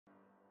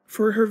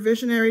For her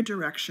visionary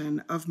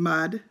direction of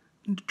Mud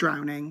and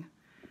Drowning,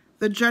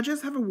 the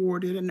judges have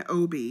awarded an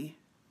Obie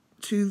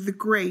to the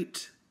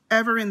great,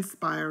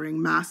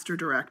 ever-inspiring master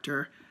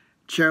director,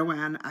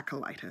 JoAnne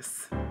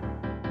Akalaitis.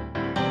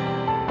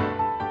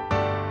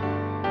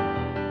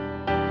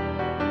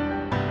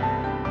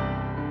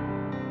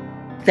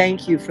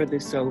 Thank you for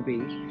this,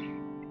 Obie.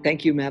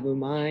 Thank you, Mabou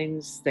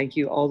Mines. Thank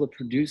you, all the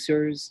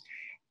producers.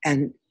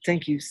 And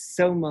thank you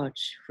so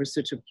much for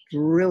such a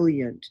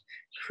brilliant,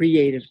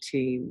 creative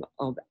team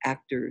of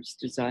actors,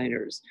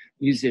 designers,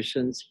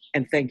 musicians,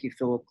 and thank you,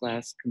 Philip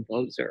Glass,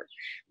 composer.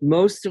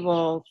 Most of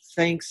all,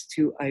 thanks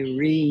to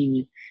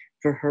Irene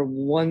for her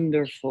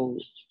wonderful,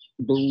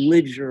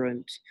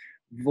 belligerent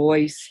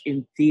voice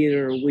in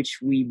theater, which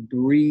we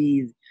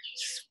breathed,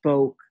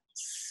 spoke,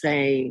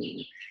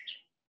 sang,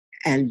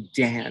 and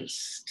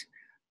danced.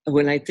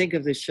 When I think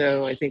of the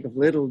show, I think of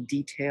little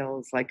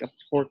details like a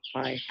pork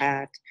pie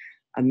hat,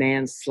 a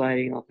man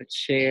sliding off a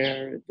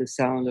chair, the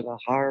sound of a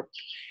harp,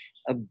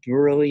 a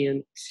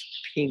brilliant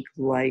pink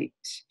light,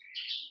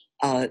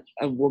 a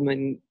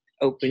woman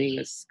opening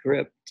a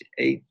script,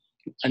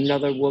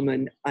 another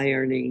woman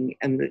ironing,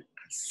 and the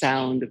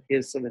sound of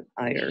hiss of an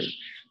iron,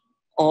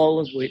 all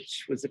of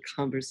which was a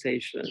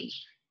conversation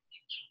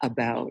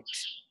about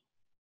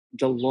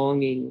the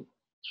longing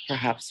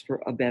perhaps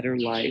for a better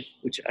life,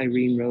 which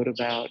Irene wrote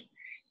about,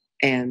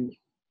 and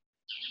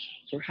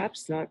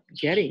perhaps not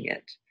getting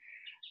it.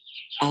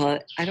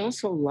 I'd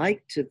also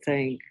like to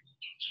thank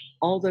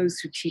all those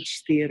who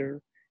teach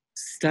theater,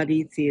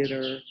 study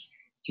theater,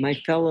 my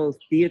fellow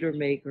theater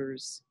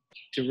makers,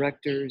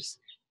 directors,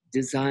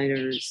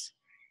 designers,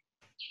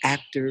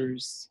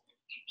 actors,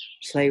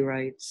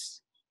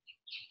 playwrights,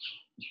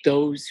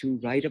 those who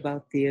write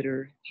about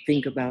theater,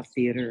 think about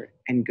theater,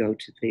 and go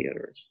to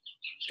theater.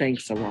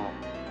 Thanks a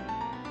lot.